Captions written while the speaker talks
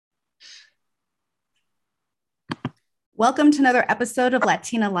Welcome to another episode of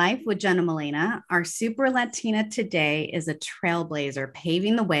Latina Life with Jenna Molina. Our super Latina today is a trailblazer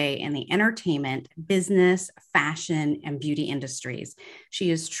paving the way in the entertainment, business, fashion, and beauty industries.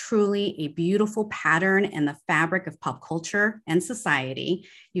 She is truly a beautiful pattern in the fabric of pop culture and society.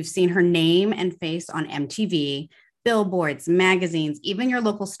 You've seen her name and face on MTV, billboards, magazines, even your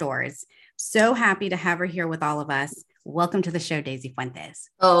local stores. So happy to have her here with all of us. Welcome to the show, Daisy Fuentes.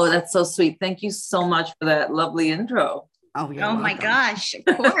 Oh, that's so sweet. Thank you so much for that lovely intro. Oh, you're welcome. My gosh,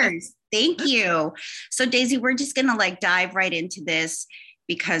 of course. Thank you. So Daisy, we're just going to dive right into this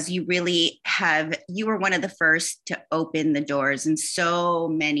because you were one of the first to open the doors in so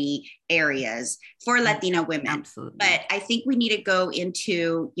many areas for Latina women. Absolutely. But I think we need to go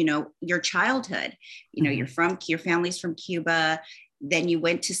into, your childhood. Your family's from Cuba. Then you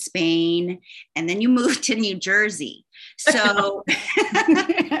went to Spain and then you moved to New Jersey. So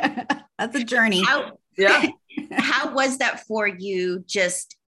that's a journey. How was that for you?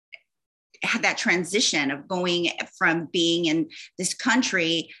 Just that transition of going from being in this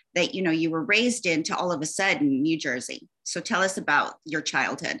country that, you were raised in to all of a sudden New Jersey. So tell us about your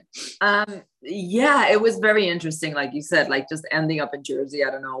childhood. It was very interesting. Like you said, just ending up in Jersey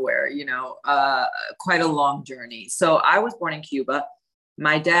out of nowhere, quite a long journey. So I was born in Cuba.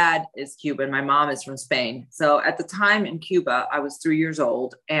 My dad is Cuban. My mom is from Spain. So at the time in Cuba, I was 3 years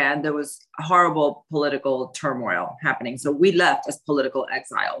old and there was horrible political turmoil happening. So we left as political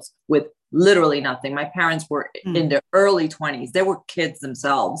exiles with literally nothing. My parents were in their early 20s. They were kids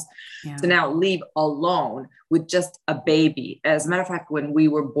themselves. Yeah. To now leave alone with just a baby. As a matter of fact, when we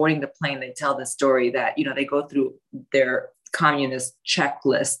were boarding the plane, they tell the story that, they go through their communist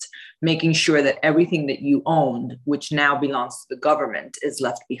checklist, making sure that everything that you owned, which now belongs to the government, is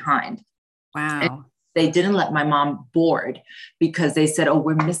left behind. Wow. And they didn't let my mom board because they said,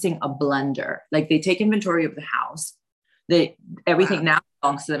 we're missing a blender. They take inventory of the house. Everything now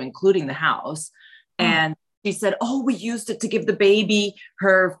belongs to them, including the house. And she said, we used it to give the baby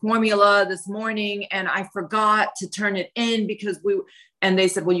her formula this morning. And I forgot to turn it in and they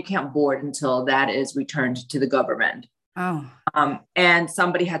said, well, you can't board until that is returned to the government. Oh. And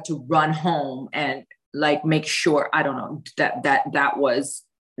somebody had to run home and make sure, I don't know, that was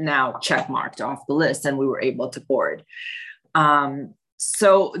now checkmarked off the list and we were able to board.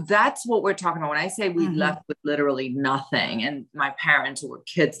 So that's what we're talking about. When I say we left with literally nothing and my parents who were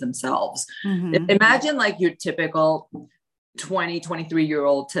kids themselves, imagine your typical 20,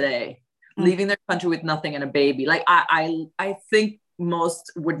 23-year-old today, leaving their country with nothing and a baby. I think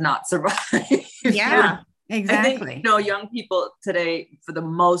most would not survive. Yeah. Exactly. I think, young people today, for the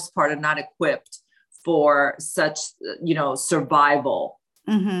most part, are not equipped for such, survival.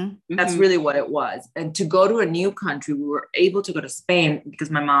 That's really what it was. And to go to a new country, we were able to go to Spain because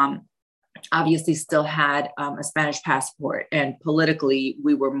my mom obviously still had a Spanish passport. And politically,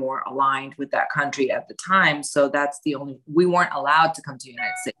 we were more aligned with that country at the time. So we weren't allowed to come to the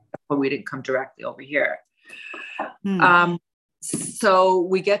United States, but we didn't come directly over here. So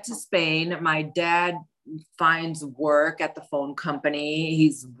we get to Spain. My dad finds work at the phone company.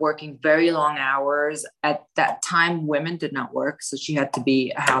 He's working very long hours. At that time, women did not work. So she had to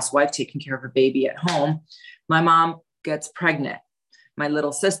be a housewife taking care of her baby at home. My mom gets pregnant. My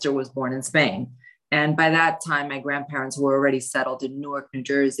little sister was born in Spain. And by that time, my grandparents were already settled in Newark, New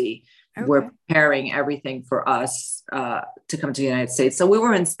Jersey. Okay. We're preparing everything for us to come to the United States. So we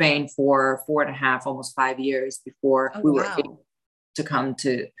were in Spain for 4.5, almost 5 years before we were able to come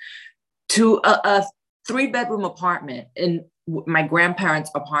to a 3-bedroom apartment in my grandparents'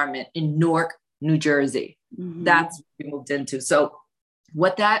 apartment in Newark, New Jersey. That's what we moved into. So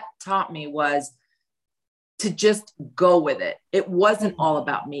what that taught me was to just go with it. It wasn't all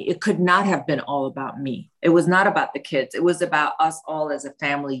about me. It could not have been all about me. It was not about the kids. It was about us all as a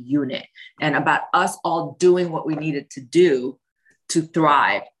family unit and about us all doing what we needed to do to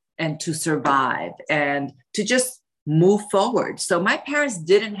thrive and to survive and to just move forward. So my parents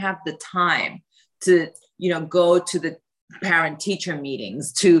didn't have the time to, go to the parent teacher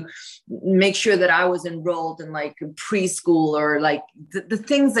meetings, to make sure that I was enrolled in preschool or the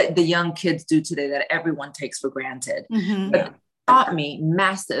things that the young kids do today that everyone takes for granted. But it taught me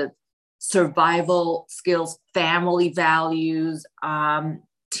massive survival skills, family values,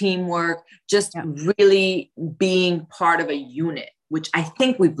 teamwork, just really being part of a unit, which I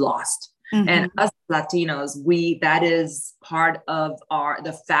think we've lost. And us Latinos, that is part of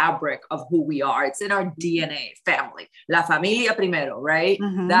the fabric of who we are. It's in our DNA, family, la familia primero, right?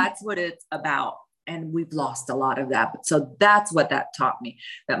 That's what it's about. And we've lost a lot of that. So that's what that taught me,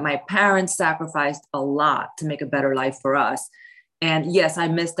 that my parents sacrificed a lot to make a better life for us. And yes, I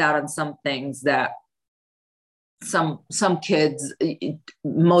missed out on some things that some kids,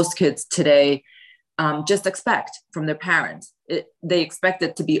 most kids today, just expect from their parents. They expect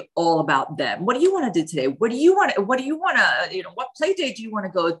it to be all about them. What do you want to do today? What do you want to, what play date do you want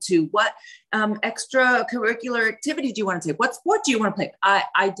to go to? What extracurricular activity do you want to take? What sport do you want to play?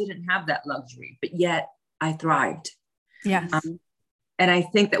 I didn't have that luxury, but yet I thrived. Yes. And I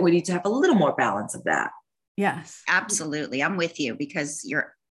think that we need to have a little more balance of that. Yes, absolutely. I'm with you, because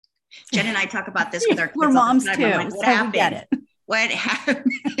Jen and I talk about this with our kids. We're moms too. Like, what happened? We get it. What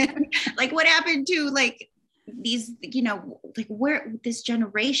happened? Like, what happened to like these, like where this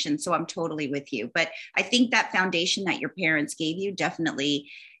generation? So I'm totally with you. But I think that foundation that your parents gave you,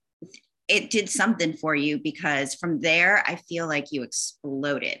 definitely it did something for you, because from there, I feel like you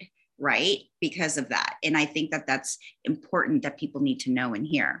exploded, right? Because of that. And I think that that's important, that people need to know and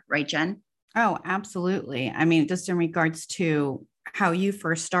hear. Right, Jen? Oh, absolutely. I mean, just in regards to how you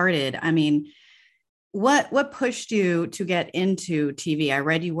first started, I mean, what pushed you to get into TV? I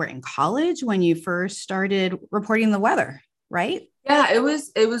read you were in college when you first started reporting the weather, right? Yeah, it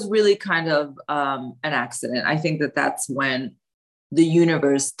was really kind of an accident. I think that that's when the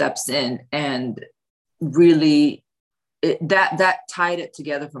universe steps in and really that tied it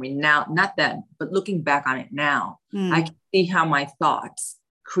together for me. Now, not then, but looking back on it now, I can see how my thoughts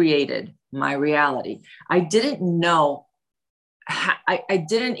created my reality. I didn't know, I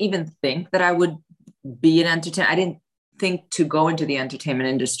didn't even think that I would be an entertainer. I didn't think to go into the entertainment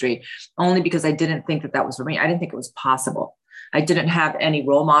industry, only because I didn't think that was for me. I didn't think it was possible. I didn't have any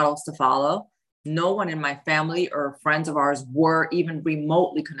role models to follow. No one in my family or friends of ours were even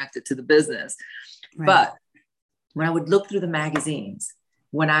remotely connected to the business. Right. But when I would look through the magazines,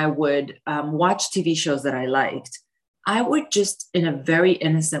 when I would watch TV shows that I liked, I would just, in a very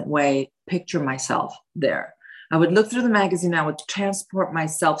innocent way, picture myself there. I would look through the magazine, I would transport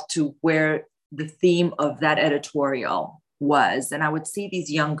myself to where the theme of that editorial was. And I would see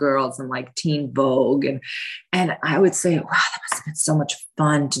these young girls in like Teen Vogue. And I would say, wow, that must have been so much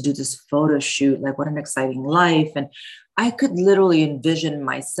fun to do this photo shoot. Like, what an exciting life. And I could literally envision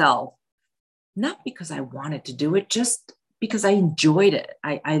myself, not because I wanted to do it, just because I enjoyed it.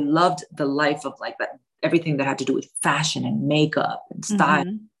 I loved the life of like that, everything that had to do with fashion and makeup and style.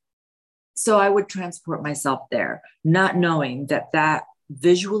 Mm-hmm. So I would transport myself there, not knowing that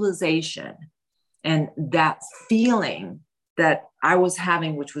visualization and that feeling that I was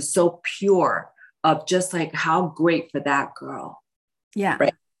having, which was so pure, of just like, how great for that girl. Yeah.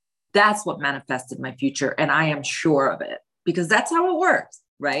 Right. That's what manifested my future. And I am sure of it, because that's how it works.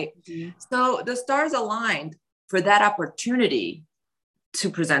 Right. Mm-hmm. So the stars aligned for that opportunity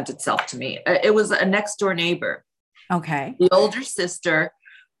to present itself to me. It was a next door neighbor. Okay. The older sister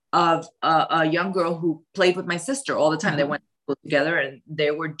of a young girl who played with my sister all the time. Uh-huh. They went to school together, and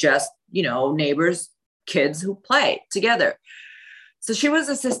they were just, neighbors, kids who play together. So she was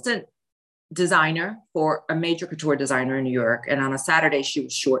assistant designer for a major couture designer in New York. And on a Saturday, she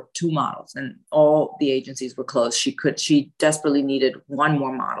was short 2 models, and all the agencies were closed. She desperately needed 1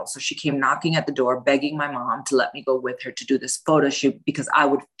 more model. So she came knocking at the door, begging my mom to let me go with her to do this photo shoot, because I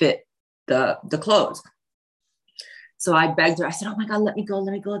would fit the clothes. So I begged her. I said, oh my God, let me go.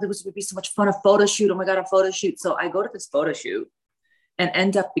 This would be so much fun, a photo shoot. Oh my God, a photo shoot. So I go to this photo shoot and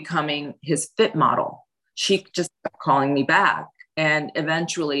end up becoming his fit model. She just kept calling me back. And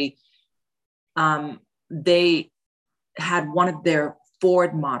eventually they had one of their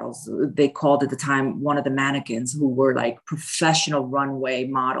Ford models, they called at the time, one of the mannequins, who were like professional runway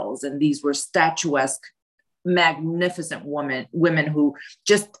models. And these were statuesque, magnificent women who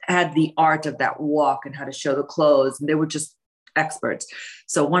just had the art of that walk and how to show the clothes. And they were just experts.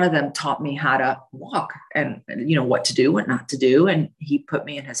 So one of them taught me how to walk and what to do, what not to do. And he put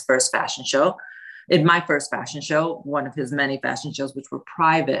me in his first fashion show. In my first fashion show, one of his many fashion shows, which were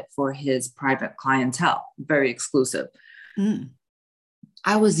private for his private clientele, very exclusive. Mm.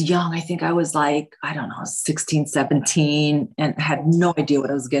 I was young. I think I was like, 16, 17, and had no idea what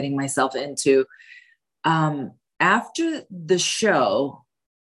I was getting myself into. After the show,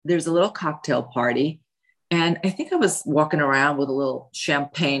 there's a little cocktail party. And I think I was walking around with a little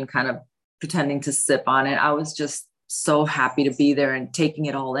champagne, kind of pretending to sip on it. I was just so happy to be there and taking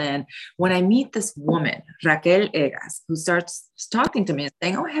it all in, when I meet this woman, Raquel Egas, who starts talking to me and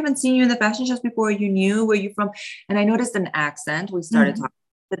saying, oh, I haven't seen you in the fashion shows before. Are you new? Where are you from? And I noticed an accent. We started talking.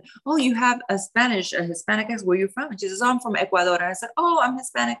 Said, oh, you have a Hispanic accent. Where are you from? And she says, oh, I'm from Ecuador. And I said, oh, I'm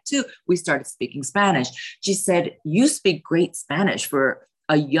Hispanic too. We started speaking Spanish. She said, you speak great Spanish for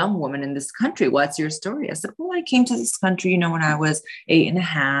a young woman in this country. What's your story? I said, well, I came to this country, when I was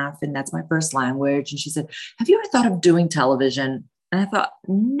 8.5, and that's my first language. And she said, have you ever thought of doing television? And I thought,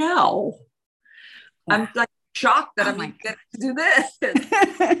 no. I'm like shocked that I'm getting to do this.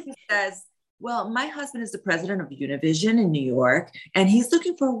 He says, well, my husband is the president of Univision in New York, and he's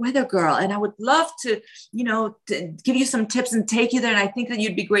looking for a weather girl. And I would love to, to give you some tips and take you there. And I think that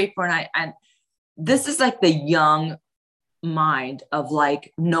you'd be great for it. And this is like the young mind of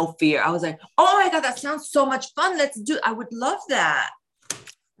like no fear. I was like, oh my God, that sounds so much fun. I would love that.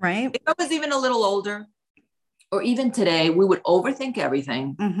 Right. If I was even a little older, or even today, we would overthink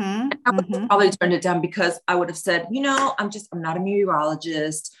everything. And I would have probably turned it down because I would have said, I'm not a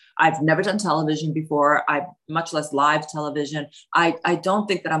meteorologist. I've never done television before. Much less live television. I don't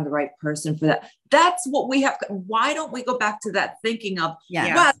think that I'm the right person for that. That's what we have. Why don't we go back to that thinking of,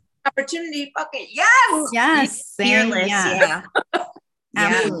 wow, opportunity, fuck it. Yes. Fearless. Yeah.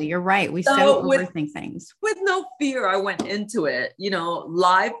 Absolutely. You're right. We so overthink things. With no fear, I went into it,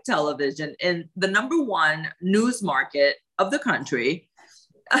 live television in the number one news market of the country.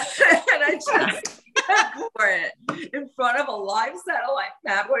 And I just went for it in front of a live satellite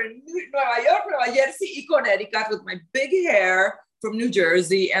map. We're in Nueva York, Nueva Jersey, y Connecticut with my big hair from New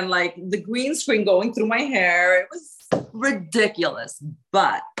Jersey and like the green screen going through my hair. It was ridiculous,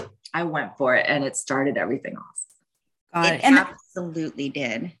 but I went for it and it started everything off. It absolutely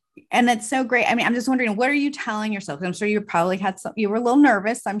did. And it's so great. I mean, I'm just wondering, what are you telling yourself? I'm sure you probably you were a little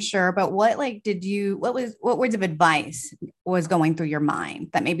nervous, I'm sure, but what words of advice was going through your mind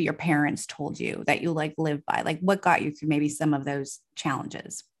that maybe your parents told you that you like live by? Like what got you through maybe some of those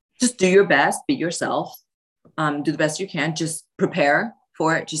challenges? Just do your best, be yourself, do the best you can, just prepare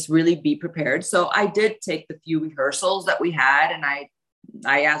for it. Just really be prepared. So I did take the few rehearsals that we had and I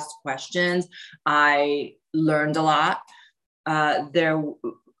asked questions. I learned a lot.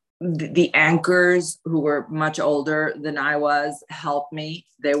 The anchors who were much older than I was helped me.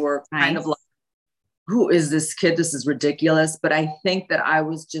 They were kind of like, who is this kid? This is ridiculous. But I think that I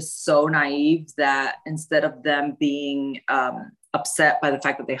was just so naive that instead of them being upset by the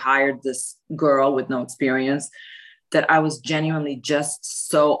fact that they hired this girl with no experience, that I was genuinely just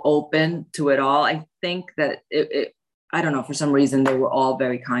so open to it all. I think that I don't know, for some reason, they were all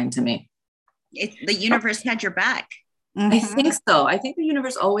very kind to me. The universe had your back. I think so. I think the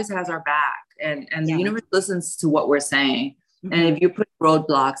universe always has our back and the universe listens to what we're saying. And if you put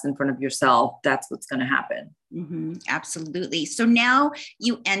roadblocks in front of yourself, that's what's going to happen. Absolutely. So now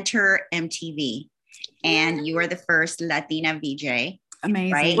you enter MTV and you are the first Latina VJ.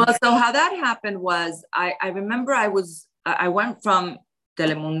 Amazing. Right? Well, so how that happened was I remember I went from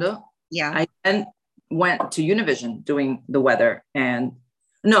Telemundo. Yeah. I then went to Univision doing the weather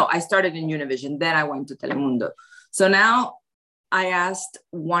I started in Univision, then I went to Telemundo. So now I asked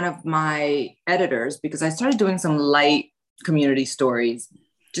one of my editors, because I started doing some light community stories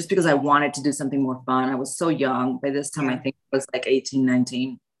just because I wanted to do something more fun. I was so young. By this time, I think it was like 18,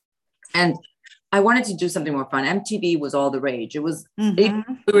 19. And I wanted to do something more fun. MTV was all the rage. It was, we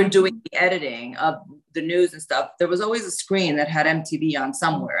were doing the editing of the news and stuff. There was always a screen that had MTV on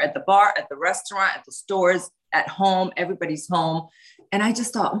somewhere, at the bar, at the restaurant, at the stores, at home, everybody's home. And I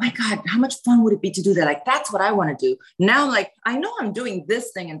just thought, oh my God, how much fun would it be to do that? Like, that's what I want to do. Now, like, I know I'm doing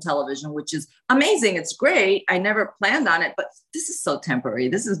this thing in television, which is amazing. It's great. I never planned on it, but this is so temporary.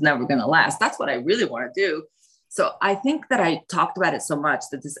 This is never going to last. That's what I really want to do. So I think that I talked about it so much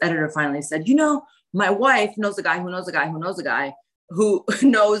that this editor finally said, my wife knows a guy who knows a guy who knows a guy who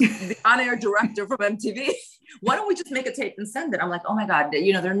knows the on-air director from MTV. Why don't we just make a tape and send it? I'm like, oh my God,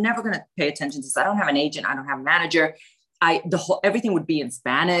 they're never going to pay attention to this. I don't have an agent. I don't have a manager. Everything would be in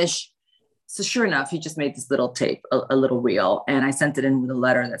Spanish. So sure enough, he just made this little tape, a little reel. And I sent it in with a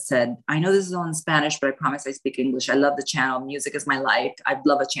letter that said, I know this is all in Spanish, but I promise I speak English. I love the channel. Music is my life. I'd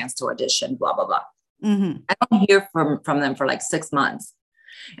love a chance to audition, blah, blah, blah. I don't hear from them for like 6 months.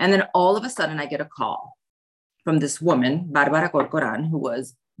 And then all of a sudden I get a call from this woman, Barbara Corcoran, who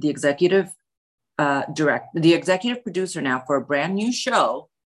was the executive producer now for a brand new show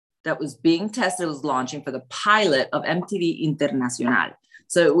that was being tested, was launching for the pilot of MTV Internacional.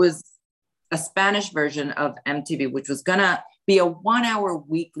 So it was a Spanish version of MTV, which was gonna be a 1-hour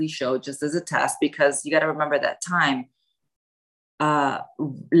weekly show just as a test, because you got to remember that time,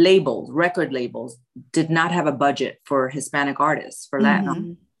 record labels did not have a budget for Hispanic artists, for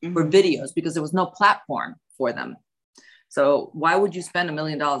Latin, for videos, because there was no platform for them. So why would you spend $1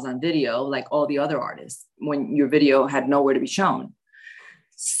 million on video like all the other artists when your video had nowhere to be shown?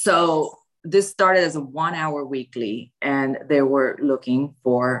 So this started as a 1-hour weekly, and they were looking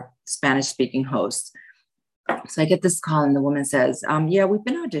for Spanish speaking hosts. So I get this call and the woman says, yeah, we've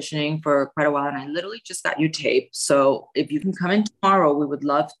been auditioning for quite a while and I literally just got your tape. So if you can come in tomorrow, we would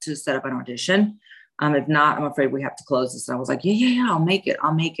love to set up an audition. If not, I'm afraid we have to close this. And I was like, yeah, I'll make it.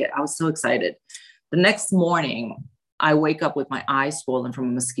 I was so excited. The next morning, I wake up with my eyes swollen from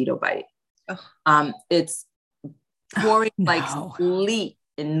a mosquito bite. It's pouring like sleet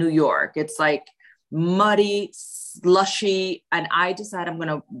in New York. It's like muddy, slushy. And I decide I'm going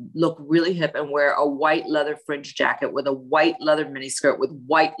to look really hip and wear a white leather fringe jacket with a white leather miniskirt with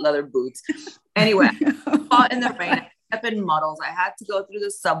white leather boots. Anyway, caught in the rain, I kept in muddles. I had to go through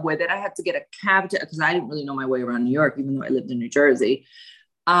the subway. Then I had to get a cab because I didn't really know my way around New York, even though I lived in New Jersey.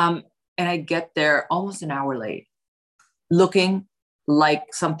 And I get there almost an hour late, looking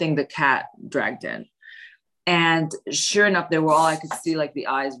like something the cat dragged in. And sure enough, they were all, I could see like the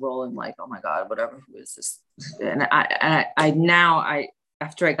eyes rolling, like, oh my God, whatever, who is this? And I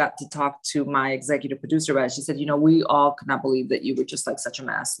after I got to talk to my executive producer about it, she said, you know, we all could not believe that you were just like such a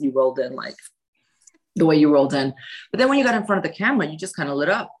mess. You rolled in like the way you rolled in. But then when you got in front of the camera, you just kind of lit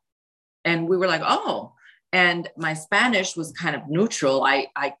up. And we were like, oh. And my Spanish was kind of neutral. I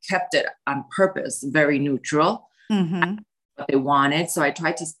kept it on purpose, very neutral. What they wanted. So I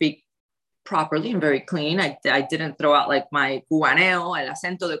tried to speak properly and very clean. I didn't throw out like my cubaneo, el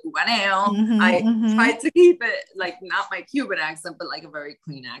acento de cubaneo. I tried to keep it like not my Cuban accent, but like a very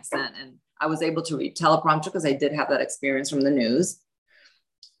clean accent. And I was able to read teleprompter because I did have that experience from the news.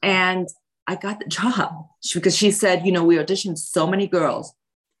 And I got the job because she said, you know, we auditioned so many girls,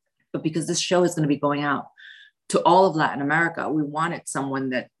 but because this show is going to be going out to all of Latin America, we wanted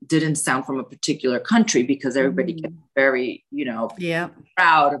someone that didn't sound from a particular country because everybody gets very, you know,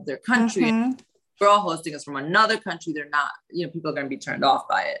 proud of their country. We're all hosting us from another country. They're not, you know, people are going to be turned off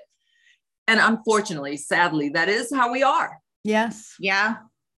by it. And unfortunately, sadly, that is how we are. Yes. Yeah.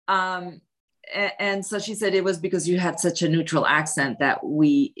 And so she said it was because you had such a neutral accent that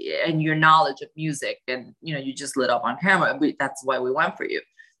and your knowledge of music and, you know, you just lit up on camera. That's why we went for you.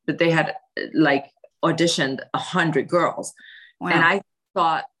 But they had like auditioned 100 girls. Wow. And I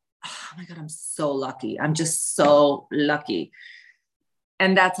thought, oh my God, I'm so lucky. I'm just so lucky.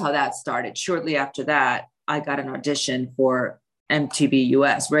 And that's how that started. Shortly after that, I got an audition for MTV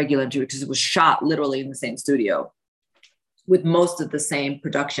US, regular MTV, because it was shot literally in the same studio with most of the same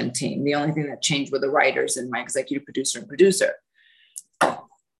production team. The only thing that changed were the writers and my executive producer.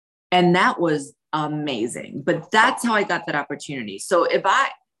 And that was amazing. But that's how I got that opportunity. So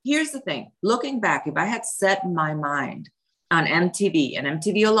here's the thing, looking back, if I had set my mind on MTV and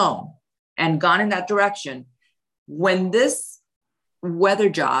MTV alone and gone in that direction, when this weather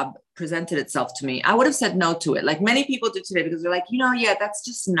job presented itself to me, I would have said no to it. Like many people do today, because they're like, you know, yeah, that's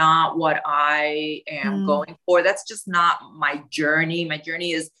just not what I am going for. That's just not my journey. My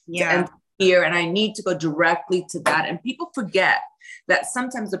journey is to end here, and I need to go directly to that. And people forget that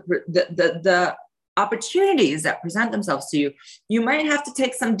sometimes the opportunities that present themselves to you, you might have to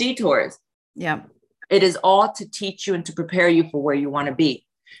take some detours. Yeah. It is all to teach you and to prepare you for where you want to be.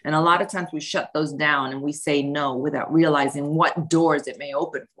 And a lot of times we shut those down and we say no without realizing what doors it may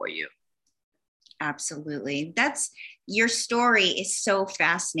open for you. Absolutely. Your story is so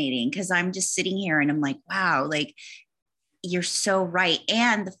fascinating because I'm just sitting here and I'm like, wow, like you're so right.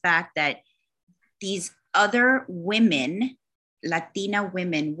 And the fact that these other women, Latina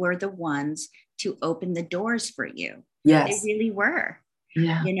women, were the ones to open the doors for you. Yes. They really were.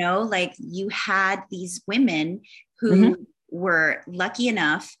 Yeah. You know, like you had these women who were lucky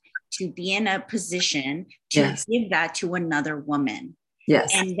enough to be in a position to give that to another woman.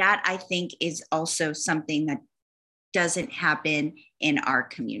 Yes. And that I think is also something that doesn't happen in our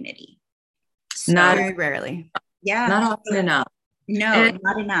community. So, not very rarely. Yeah. Not often enough. No,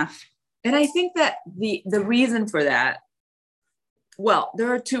 not enough. And I think that the reason for that, well,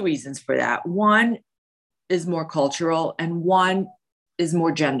 there are two reasons for that. One is more cultural and one is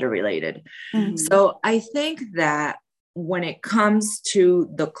more gender related. Mm-hmm. So I think that when it comes to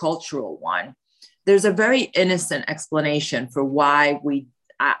the cultural one, there's a very innocent explanation for why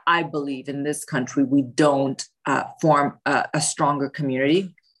I believe in this country, we don't form a stronger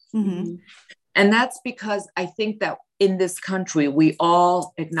community. Mm-hmm. And that's because I think that in this country, we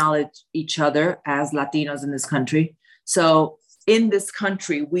all acknowledge each other as Latinos in this country. So in this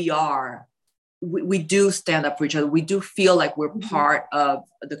country, we do stand up for each other. We do feel like we're part of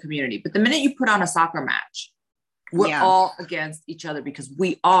the community. But the minute you put on a soccer match, we're all against each other because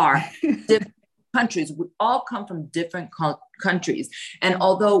we are different countries. We all come from different countries. And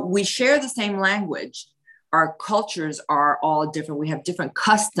although we share the same language, our cultures are all different. We have different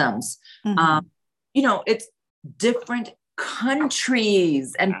customs. Mm-hmm. You know, it's different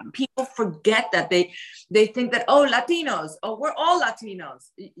countries, and people forget that. They think that, oh, Latinos, oh, we're all Latinos.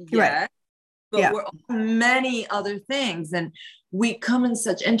 Yeah. Right. But we're all many other things. And we come in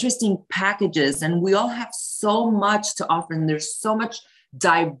such interesting packages, and we all have so much to offer. And there's so much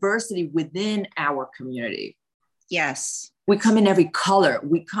diversity within our community. Yes. We come in every color.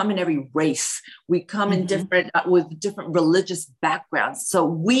 We come in every race. We come in different, with different religious backgrounds. So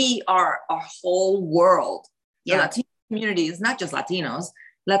we are a whole world. The Latino community is not just Latinos.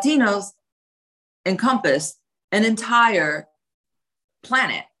 Latinos encompass an entire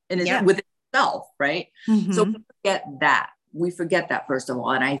planet within itself, right? So we forget that. We forget that, first of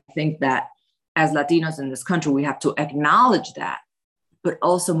all. And I think that as Latinos in this country, we have to acknowledge that, but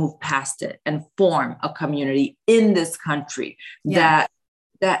also move past it and form a community in this country that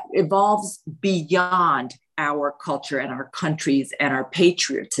evolves beyond our culture and our countries and our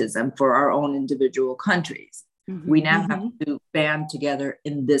patriotism for our own individual countries. We now have to band together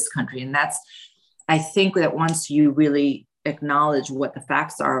in this country. And that's, I think that once you really acknowledge what the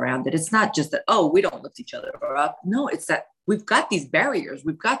facts are around it, it's not just that, oh, we don't lift each other up. No, it's that we've got these barriers.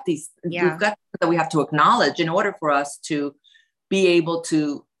 We've got these, we've got that we have to acknowledge in order for us to be able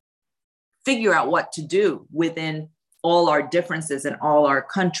to figure out what to do within all our differences and all our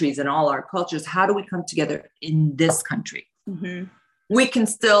countries and all our cultures. How do we come together in this country? We can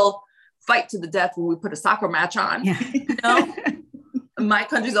still fight to the death when we put a soccer match on. You know? My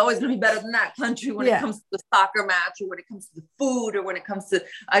country's always going to be better than that country when it comes to the soccer match, or when it comes to the food, or when it comes to,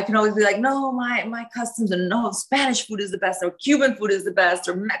 I can always be like, no, my customs, and no, Spanish food is the best, or Cuban food is the best,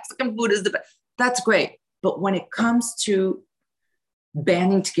 or Mexican food is the best. That's great. But when it comes to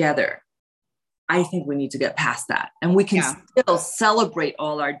banding together, I think we need to get past that. And we can still celebrate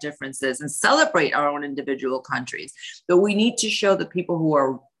all our differences and celebrate our own individual countries. But we need to show the people who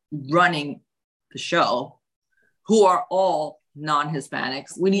are running the show, who are all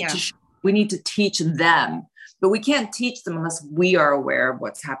non-Hispanics, we need to teach them, but we can't teach them unless we are aware of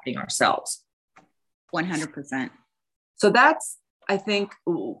what's happening ourselves. 100%. So that's, I think,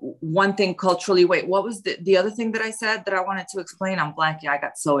 one thing culturally. Wait, what was the other thing that I said that I wanted to explain? I'm blanking. I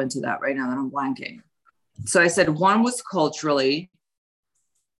got so into that right now that I'm blanking. So I said one was culturally.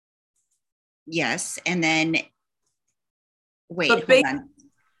 Yes. And then, wait, so hold on.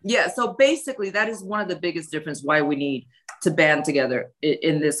 Yeah. So basically that is one of the biggest difference why we need to band together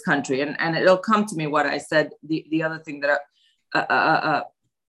in this country. And it'll come to me what I said. The other thing that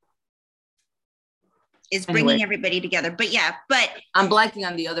is bringing everybody together. But I'm blanking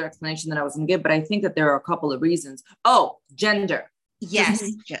on the other explanation that I was going to give, but I think that there are a couple of reasons. Oh, gender. Yes.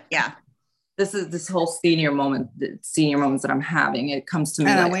 Yeah. This is this whole senior moments that I'm having. It comes to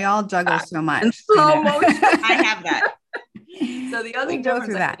me. Like, we all juggle so much. In slow motion. I have that. So the other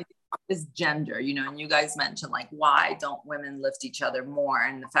difference is gender, and you guys mentioned like, why don't women lift each other more?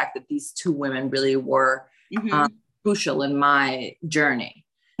 And the fact that these two women really were crucial in my journey.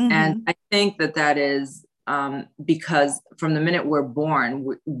 And I think that is because from the minute we're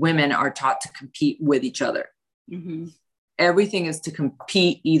born, women are taught to compete with each other. Everything is to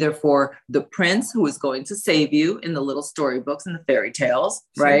compete either for the prince who is going to save you in the little storybooks and the fairy tales,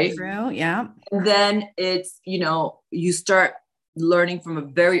 right? True, yeah. And then it's, you start learning from a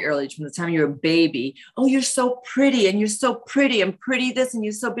very early age, from the time you're a baby. Oh, you're so pretty, and you're so pretty, and pretty this, and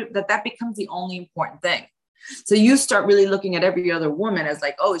you're so that becomes the only important thing. So you start really looking at every other woman as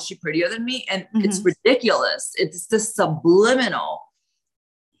like, oh, is she prettier than me? And it's ridiculous. It's this subliminal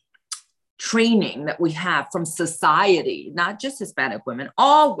training that we have from society, not just Hispanic women,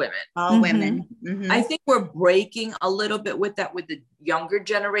 all women. All women. I think we're breaking a little bit with that with the younger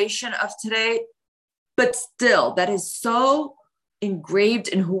generation of today, but still that is so engraved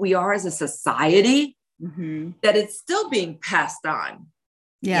in who we are as a society that it's still being passed on.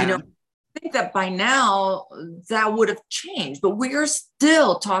 Yeah. I think that by now that would have changed, but we are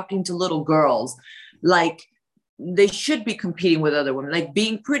still talking to little girls like they should be competing with other women. Like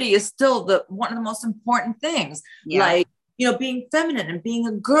being pretty is still one of the most important things. Like, being feminine and being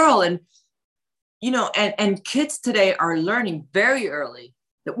a girl, and, and kids today are learning very early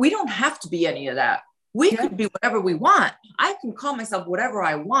that we don't have to be any of that. We could be whatever we want. I can call myself whatever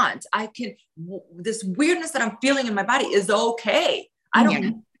I want. This weirdness that I'm feeling in my body is okay. I don't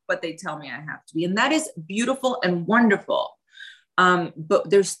know what they tell me I have to be. And that is beautiful and wonderful. But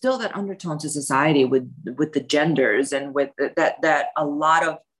there's still that undertone to society with the genders and with that a lot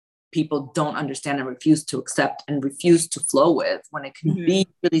of people don't understand and refuse to accept and refuse to flow with, when it can be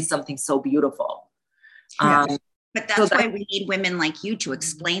really something so beautiful. But that's why we need women like you to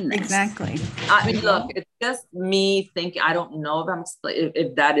explain this. Exactly. I mean, look, it's just me thinking. I don't know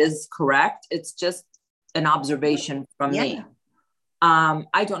if that is correct. It's just an observation from me.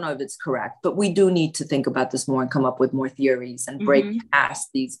 I don't know if it's correct, but we do need to think about this more and come up with more theories and break past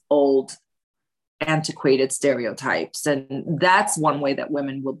these old, antiquated stereotypes. And that's one way that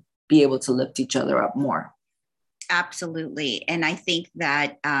women will be able to lift each other up more. Absolutely. And I think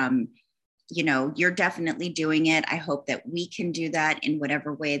that, you're definitely doing it. I hope that we can do that in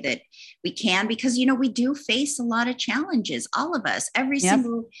whatever way that we can, because, we do face a lot of challenges, all of us, every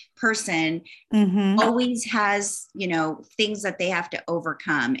single person always has, things that they have to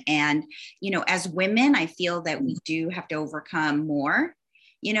overcome. And, as women, I feel that we do have to overcome more,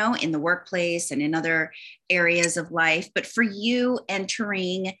 in the workplace and in other areas of life. But for you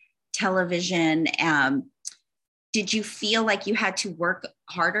entering television, did you feel like you had to work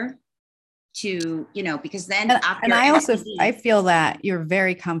harder to, because then and I feel that you're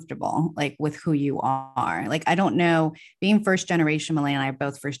very comfortable like with who you are. Like, I don't know, being first generation, Malay and I are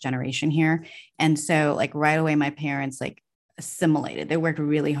both first generation here. And so like right away, my parents like assimilated. They worked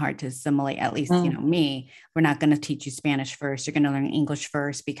really hard to assimilate, at least, me. We're not going to teach you Spanish first. You're going to learn English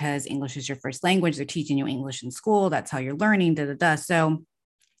first because English is your first language. They're teaching you English in school. That's how you're learning, So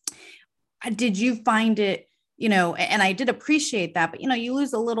did you find it, and I did appreciate that, but, you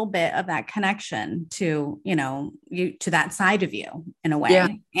lose a little bit of that connection to, to that side of you in a way. Yeah.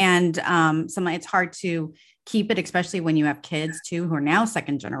 And it's hard to keep it, especially when you have kids too, who are now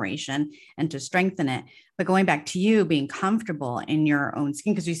second generation, and to strengthen it. But going back to you being comfortable in your own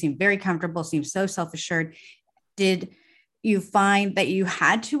skin, because you seem very comfortable, seem so self-assured. Did you find that you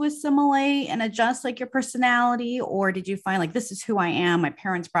had to assimilate and adjust like your personality, or did you find like, this is who I am, my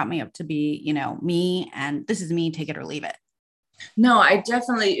parents brought me up to be, me, and this is me, take it or leave it? No, I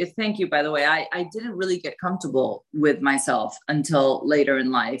definitely, thank you, by the way. I didn't really get comfortable with myself until later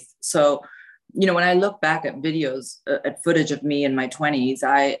in life. So, when I look back at videos, at footage of me in my 20s,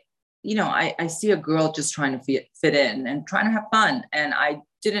 I see a girl just trying to fit in and trying to have fun. And I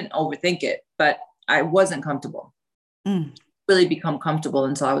didn't overthink it, but I wasn't comfortable. Really become comfortable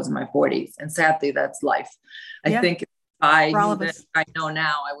until I was in my 40s. And sadly, that's life. I think if I knew that I know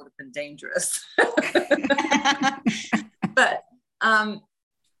now, I would have been dangerous. But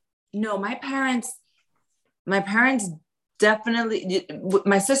no, my parents definitely,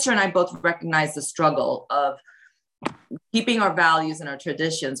 my sister and I both recognize the struggle of keeping our values and our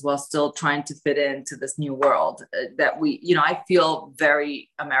traditions while still trying to fit into this new world that I feel very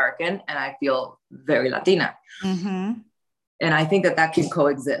American and I feel very Latina. And I think that can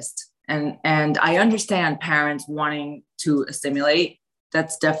coexist. And I understand parents wanting to assimilate.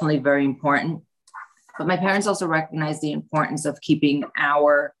 That's definitely very important. But my parents also recognize the importance of keeping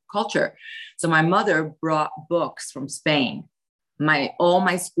our culture. So my mother brought books from Spain, all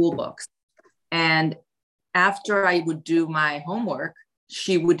my school books. And after I would do my homework,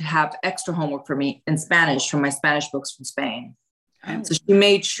 she would have extra homework for me in Spanish from my Spanish books from Spain. So she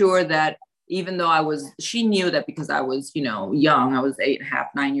made sure that even though she knew that because I was, young, I was 8.5,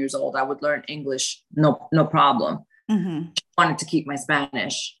 9 years old, I would learn English, no problem. She wanted to keep my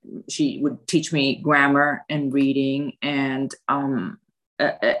Spanish. She would teach me grammar and reading and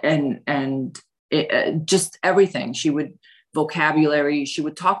just everything. Vocabulary. She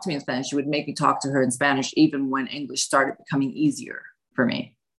would talk to me in Spanish. She would make me talk to her in Spanish, even when English started becoming easier for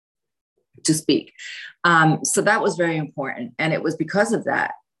me to speak. So that was very important. And it was because of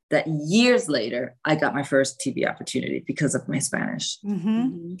that years later, I got my first TV opportunity because of my Spanish.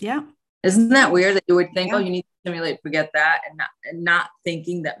 Yeah. Isn't that weird that you would think, oh, you need to simulate, forget that, and not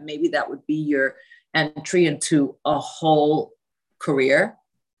thinking that maybe that would be your entry into a whole career?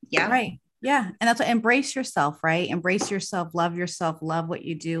 Yeah. Right. Yeah. And that's what, embrace yourself, right? Embrace yourself, love what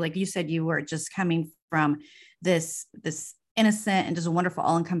you do. Like you said, you were just coming from this innocent and just a wonderful,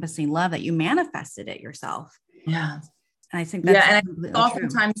 all-encompassing love that you manifested it yourself. Yeah. And I think that's and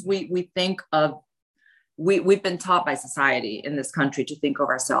oftentimes we think of, we've been taught by society in this country to think of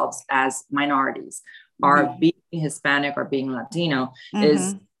ourselves as minorities. Our being Hispanic or being Latino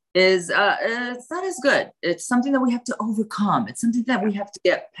is it's not as good. It's something that we have to overcome. It's something that we have to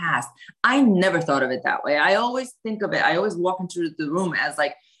get past. I never thought of it that way. I always think of it. I always walk into the room as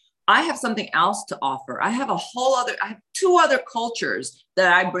like, I have something else to offer. I have I have 2 other cultures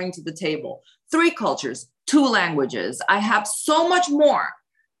that I bring to the table, 3 cultures, 2 languages. I have so much more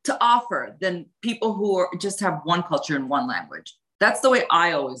to offer than people who just have 1 culture and 1 language. That's the way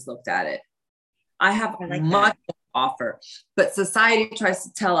I always looked at it. I have much to offer, but society tries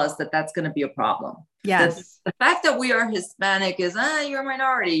to tell us that that's going to be a problem. Yes. The fact that we are Hispanic is, you're a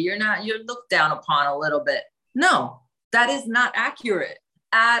minority. You're looked down upon a little bit. No, that is not accurate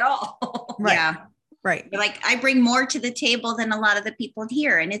at all. Right. Yeah. Right. Like, I bring more to the table than a lot of the people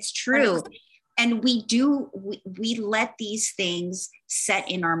here. And it's true. And we let these things set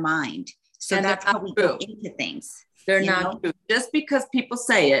in our mind. So and that's how we go into things. They're not true. Just because people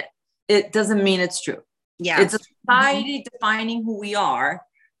say it, it doesn't mean it's true. Yeah. It's a society defining who we are,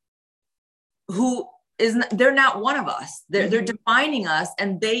 who they're not one of us. They're defining us,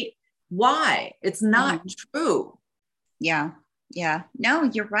 and why? It's not true. Yeah. Yeah. No,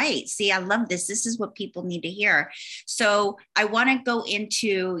 you're right. See, I love this. This is what people need to hear. So I want to go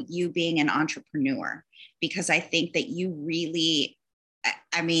into you being an entrepreneur, because I think that you really,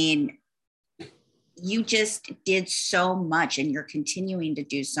 I mean, you just did so much, and you're continuing to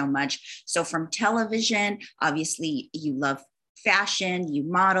do so much. So from television, obviously you love fashion, you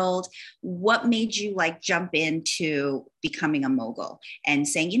modeled. What made you like jump into becoming a mogul and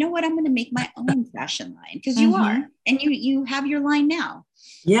saying, you know what, I'm going to make my own fashion line? Because you are, and you have your line now.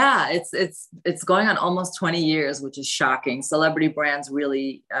 Yeah, it's going on almost 20 years, which is shocking. Celebrity brands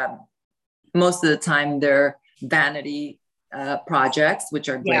really, most of the time, they're vanity projects, which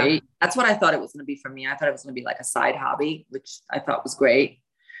are great. Yeah. That's what I thought it was going to be for me. I thought it was going to be like a side hobby, which I thought was great.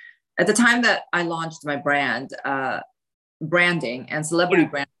 At the time that I launched my brand, branding and celebrity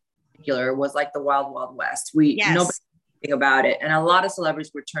brand in particular was like the wild, wild west. Nobody knew anything about it. And a lot of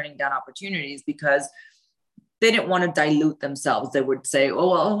celebrities were turning down opportunities because they didn't want to dilute themselves. They would say,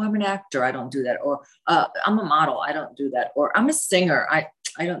 oh, I'm an actor, I don't do that. Or I'm a model, I don't do that. Or I'm a singer, I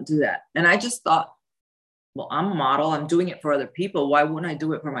don't do that. And I just thought, well, I'm a model, I'm doing it for other people. Why wouldn't I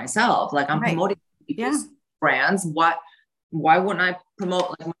do it for myself? Like, I'm promoting people's brands. Why wouldn't I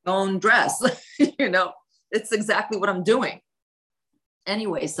promote like my own dress? It's exactly what I'm doing.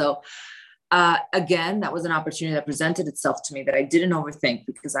 Anyway, so again, that was an opportunity that presented itself to me that I didn't overthink,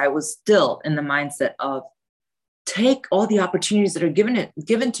 because I was still in the mindset of take all the opportunities that are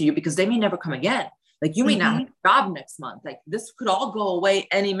given to you, because they may never come again. Like, you may not have a job next month. Like, this could all go away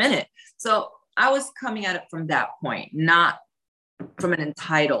any minute. So I was coming at it from that point, not from an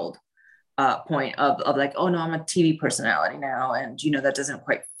entitled point of like, oh no, I'm a TV personality now. And, that doesn't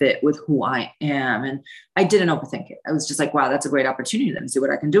quite fit with who I am. And I didn't overthink it. I was just like, wow, that's a great opportunity. Let me see what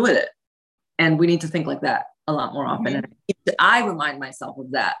I can do with it. And we need to think like that a lot more often. And I remind myself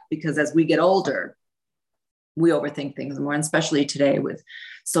of that, because as we get older, we overthink things more, and especially today with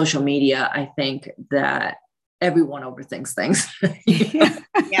social media, I think that everyone overthinks things.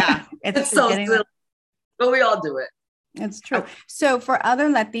 Yeah. It's so silly, but we all do it. It's true. So for other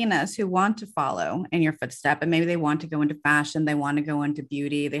Latinas who want to follow in your footstep, and maybe they want to go into fashion, they want to go into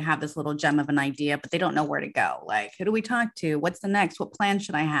beauty, they have this little gem of an idea, but they don't know where to go. Like, who do we talk to? What's the next? What plan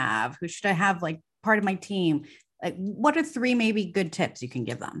should I have? Who should I have like part of my team? Like, what are 3 maybe good tips you can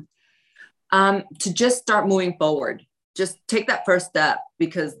give them? To just start moving forward. Just take that first step,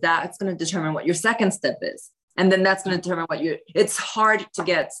 because that's going to determine what your second step is. And then that's going to determine it's hard to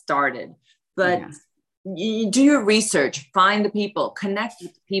get started, but you do your research, find the people, connect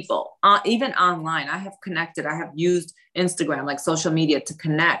with the people, even online. I have used Instagram, like social media, to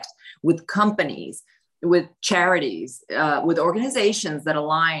connect with companies, with charities, with organizations that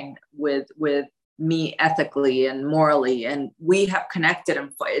align with me ethically and morally. And we have connected,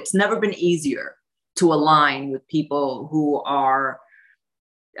 and it's never been easier to align with people who are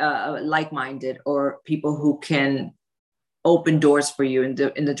like-minded, or people who can open doors for you in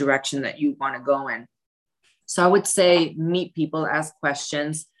the direction that you want to go in. So I would say meet people, ask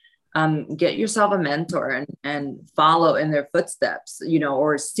questions, get yourself a mentor and follow in their footsteps,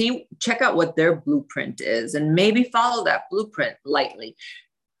 or check out what their blueprint is, and maybe follow that blueprint lightly.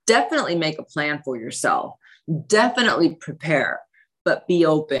 Definitely make a plan for yourself. Definitely prepare, but be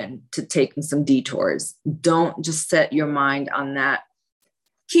open to taking some detours. Don't just set your mind on that.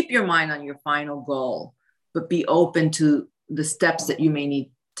 Keep your mind on your final goal, but be open to the steps that you may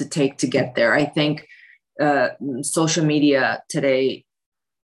need to take to get there. I think social media today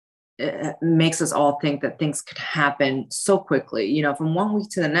makes us all think that things could happen so quickly. From one week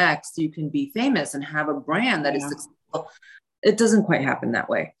to the next, you can be famous and have a brand that is successful. It doesn't quite happen that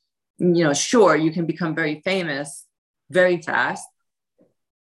way. Sure, you can become very famous very fast.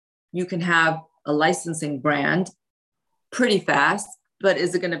 You can have a licensing brand pretty fast, but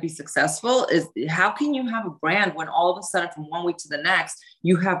is it going to be successful? How can you have a brand when all of a sudden from one week to the next,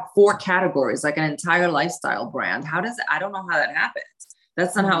 you have 4 categories, like an entire lifestyle brand? I don't know how that happens.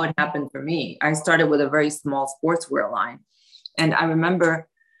 That's not how it happened for me. I started with a very small sportswear line. And I remember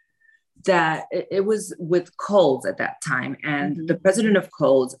that it was with Kohl's at that time. And the president of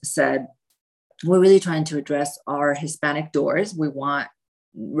Kohl's said, we're really trying to address our Hispanic doors. We want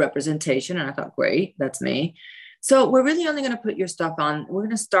representation. And I thought, great, that's me. So we're really only going to put your stuff on. We're going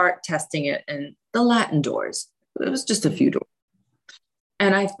to start testing it in the Latin doors. It was just a few doors.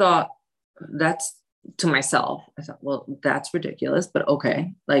 And I thought, that's to myself. I thought, well, that's ridiculous, but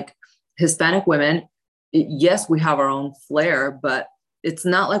okay. Like, Hispanic women, yes, we have our own flair, but It's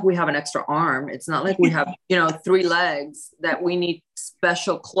not like we have an extra arm. It's not like we have, 3 legs that we need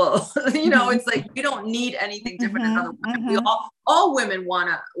special clothes. It's like, we don't need anything different than other women. We all women want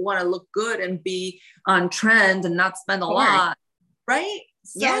to look good and be on trend and not spend a lot. Right?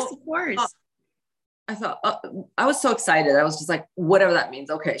 So, yes, of course. I thought, I was so excited. I was just like, whatever that means.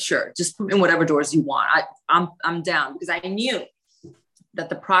 Okay, sure. Just put in whatever doors you want. I'm down, because I knew that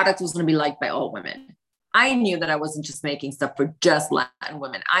the product was going to be liked by all women. I knew that I wasn't just making stuff for just Latin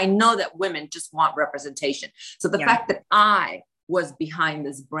women. I know that women just want representation. So the fact that I was behind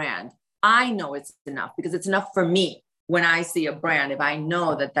this brand, I know it's enough, because it's enough for me. When I see a brand, if I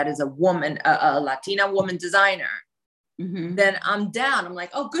know that that is a woman, a Latina woman designer, then I'm down. I'm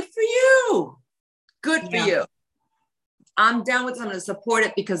like, oh, good for you. Good for you. I'm down with it. I'm going to support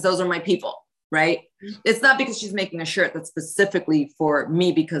it because those are my people, right? It's not because she's making a shirt that's specifically for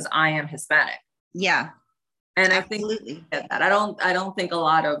me because I am Hispanic. Yeah. And absolutely. I think that I don't think a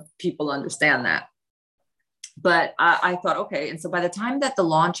lot of people understand that. But I thought, okay. And so by the time that the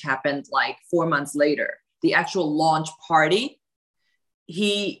launch happened, like 4 months later, the actual launch party,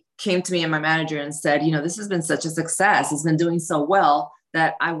 he came to me and my manager and said, this has been such a success. It's been doing so well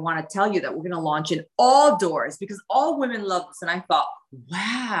that I want to tell you that we're going to launch in all doors, because all women love this. And I thought,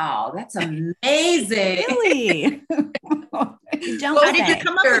 wow, that's amazing. Really? How did you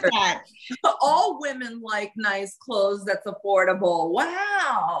come up with that? All women like nice clothes that's affordable.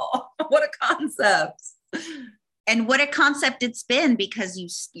 Wow. What a concept. And what a concept it's been,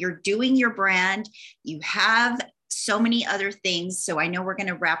 because you're doing your brand. You have so many other things. So I know we're going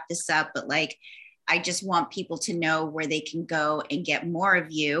to wrap this up, but I just want people to know where they can go and get more of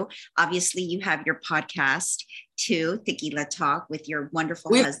you. Obviously, you have your podcast too, Tequila Talk, with your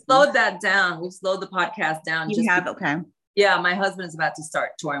wonderful husband. We've slowed that down. We've slowed the podcast down. Okay. Yeah, my husband is about to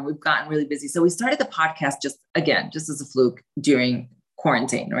start touring. We've gotten really busy. So we started the podcast just as a fluke during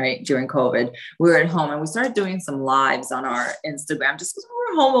quarantine, right? During COVID. We were at home and we started doing some lives on our Instagram just because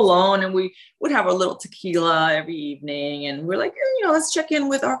we were home alone, and we would have our little tequila every evening. And we're like, let's check in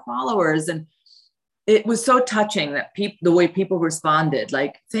with our followers. And it was so touching that the way people responded,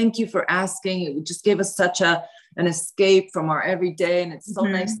 like, thank you for asking. It just gave us such an escape from our everyday. And it's so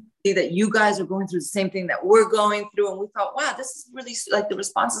nice to see that you guys are going through the same thing that we're going through. And we thought, wow, this is really, like, the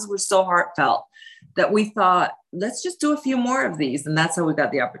responses were so heartfelt that we thought, let's just do a few more of these. And that's how we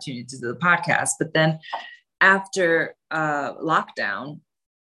got the opportunity to do the podcast. But then after lockdown,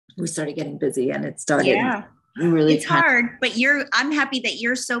 we started getting busy, and it started really, it's hard, but I'm happy that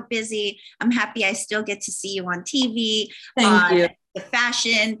you're so busy. I'm happy I still get to see you on TV. Thank you. The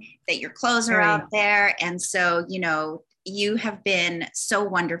fashion, that your clothes are out there. And so, you have been so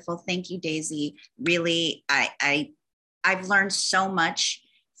wonderful. Thank you, Daisy. Really, I've learned so much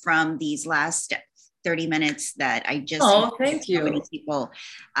from these last 30 minutes that I just, thank you. So many people,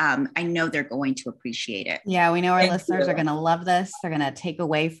 I know they're going to appreciate it. Yeah, we know our listeners are going to love this. They're going to take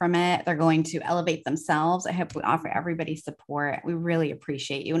away from it. They're going to elevate themselves. I hope we offer everybody support. We really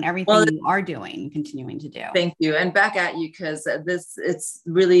appreciate you and everything you are doing, continuing to do. Thank you. And back at you, because it's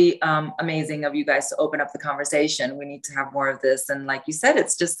really amazing of you guys to open up the conversation. We need to have more of this. And like you said,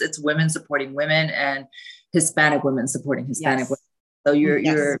 it's women supporting women and Hispanic women supporting Hispanic women. So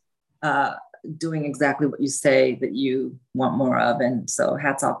you're doing exactly what you say that you want more of. And so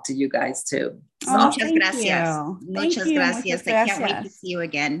hats off to you guys too. So, muchas gracias. Muchas gracias. I can't wait to see you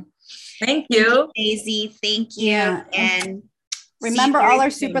again. Thank you. Daisy. Thank you. Yeah. And remember, all our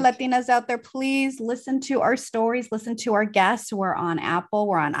super Latinas out there, please listen to our stories, listen to our guests. We're on Apple,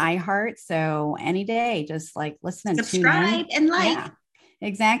 we're on iHeart. So any day, just listen and subscribe and like. Yeah,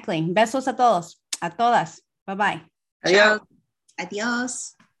 exactly. Besos a todos, a todas. Bye-bye. Adios.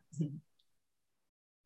 Adios.